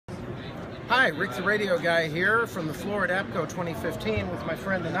Hi, Rick the Radio Guy here from the floor at APCO 2015 with my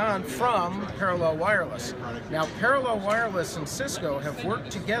friend Anand from Parallel Wireless. Now, Parallel Wireless and Cisco have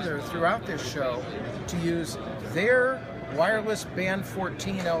worked together throughout this show to use their wireless band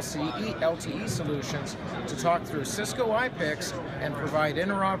 14 LTE solutions to talk through Cisco iPICs and provide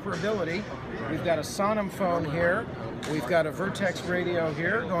interoperability. We've got a Sonum phone here. We've got a Vertex radio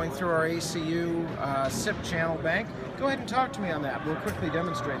here going through our ACU SIP channel bank. Go ahead and talk to me on that. We'll quickly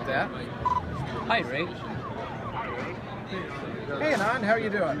demonstrate that. Hi, Ray. Hey, Anand, how are you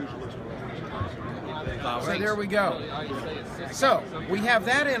doing? So there we go. So we have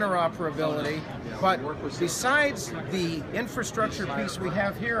that interoperability, but besides the infrastructure piece we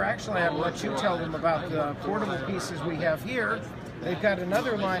have here, actually I'll let you tell them about the portable pieces we have here. They've got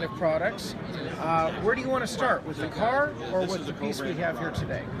another line of products. Where do you want to start, with the car or with the piece we have here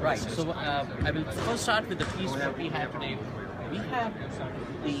today? Right, so I will first start with the piece that we have today. We have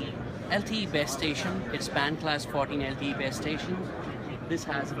the LTE base station. It's band class 14 LTE base station. This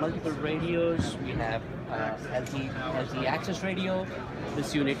has multiple radios. We have LTE access radio.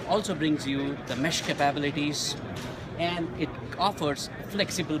 This unit also brings you the mesh capabilities, and it offers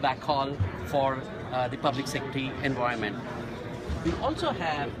flexible backhaul for the public safety environment. We also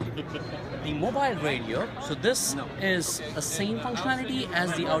have the mobile radio. So this is the same functionality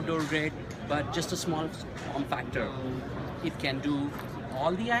as the outdoor grade, but just a small form factor. It can do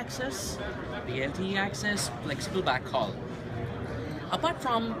all the access, the LTE access, flexible backhaul. Apart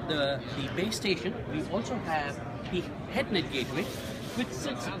from the base station, we also have the headnet gateway, which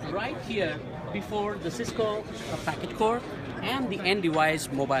sits right here before the Cisco packet core and the end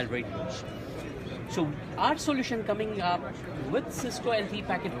device mobile radios. So our solution coming up with Cisco LTE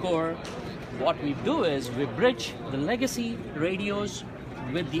packet core, what we do is we bridge the legacy radios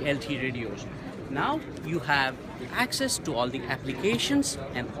with the LTE radios. Now you have access to all the applications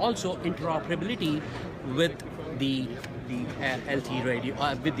and also interoperability with the LTE radio,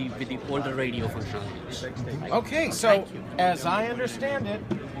 with the older radio functionalities. Okay, so as I understand it,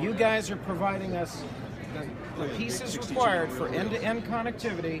 you guys are providing us the pieces required for end-to-end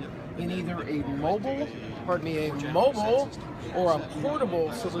connectivity in either a mobile or a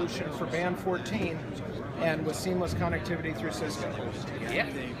portable solution for band 14, and with seamless connectivity through Cisco. Yeah.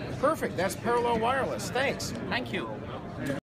 Perfect. That's Parallel Wireless. Thanks. Thank you.